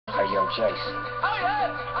I'm Jason. Oh, yeah.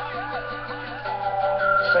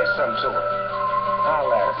 Say something to her.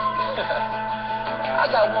 Holla at her. I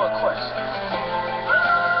got one question.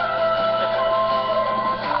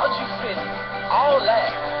 How'd you fit all that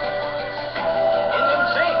in them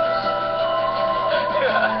jeans?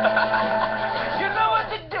 You know what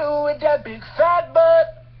to do with that big fat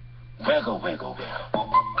butt. Wiggle, wiggle, wiggle.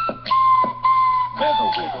 Wiggle,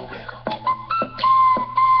 wiggle, wiggle.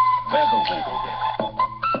 Wiggle, wiggle, wiggle.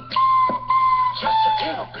 Just a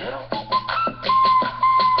little bit.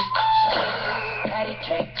 Patty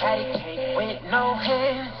cake with no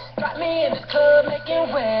hands. Got me in the club making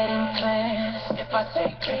wedding plans. If I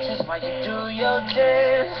take pictures while you do your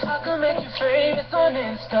dance, I can make you famous on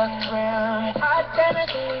Instagram. Hot damn it,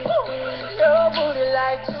 your booty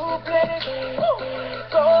like 2 planets.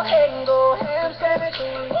 Go ahead and go ham sandwich.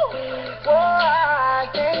 Boy, I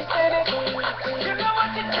can't stand it. You know what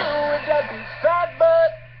to do with that big fat butt.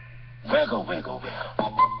 Wiggle, wiggle, wiggle.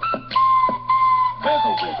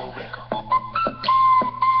 Wiggle, wiggle, wiggle.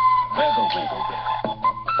 Wiggle, wiggle, wiggle.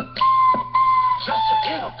 Just a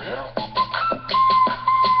little bit.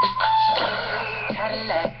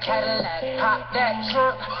 Cadillac, pop that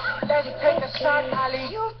trunk. Let's take a shot,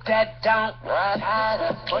 alley-oop that don't. Tired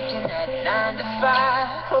of working at 9 to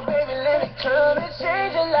 5. Oh, baby, let me come and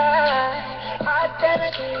change your life. Hot damn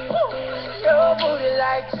it, your booty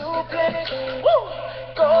like 2 planets.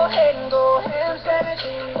 Go ahead and go ham sandwich.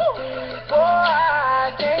 Boy,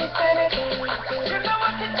 I can't stand it. You know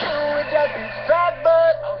what to do with that big fat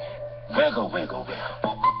butt. Wiggle, wiggle, wiggle.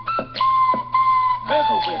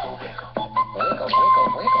 Wiggle, wiggle, wiggle. Wiggle, wiggle,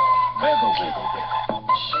 wiggle. Wiggle, wiggle, wiggle.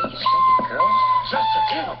 Shake it, girl. Just a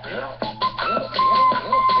little bit.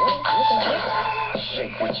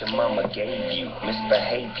 Shake what your mama gave you,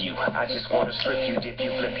 misbehave you. I just wanna strip you, dip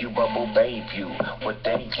you, flip you, bubble babe you. What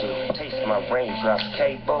they do, taste my raindrops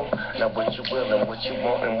cable. Now what you will and what you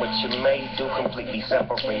want and what you may do, completely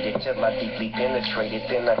separated till I deeply penetrate it.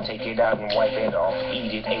 Then I take it out and wipe it off,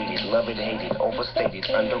 eat it, ate it, love it, hate it, overstated,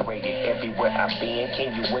 underrated. Everywhere I've been,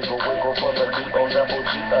 can you wiggle, wiggle for the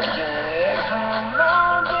D-O-double-G again? Come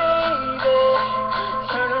on, baby,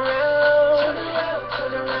 turn around.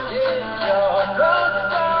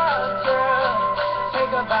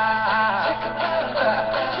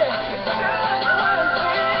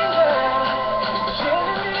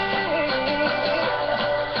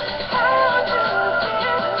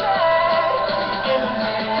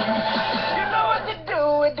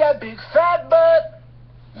 Big fat butt.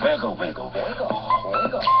 Wiggle, wiggle, wiggle.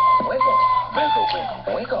 Wiggle, wiggle, wiggle. Wiggle,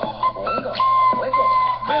 wiggle, Wiggle, wiggle, wiggle. wiggle,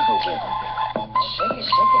 wiggle, wiggle. Shake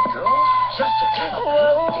it, girl. Just a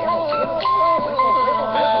little bit.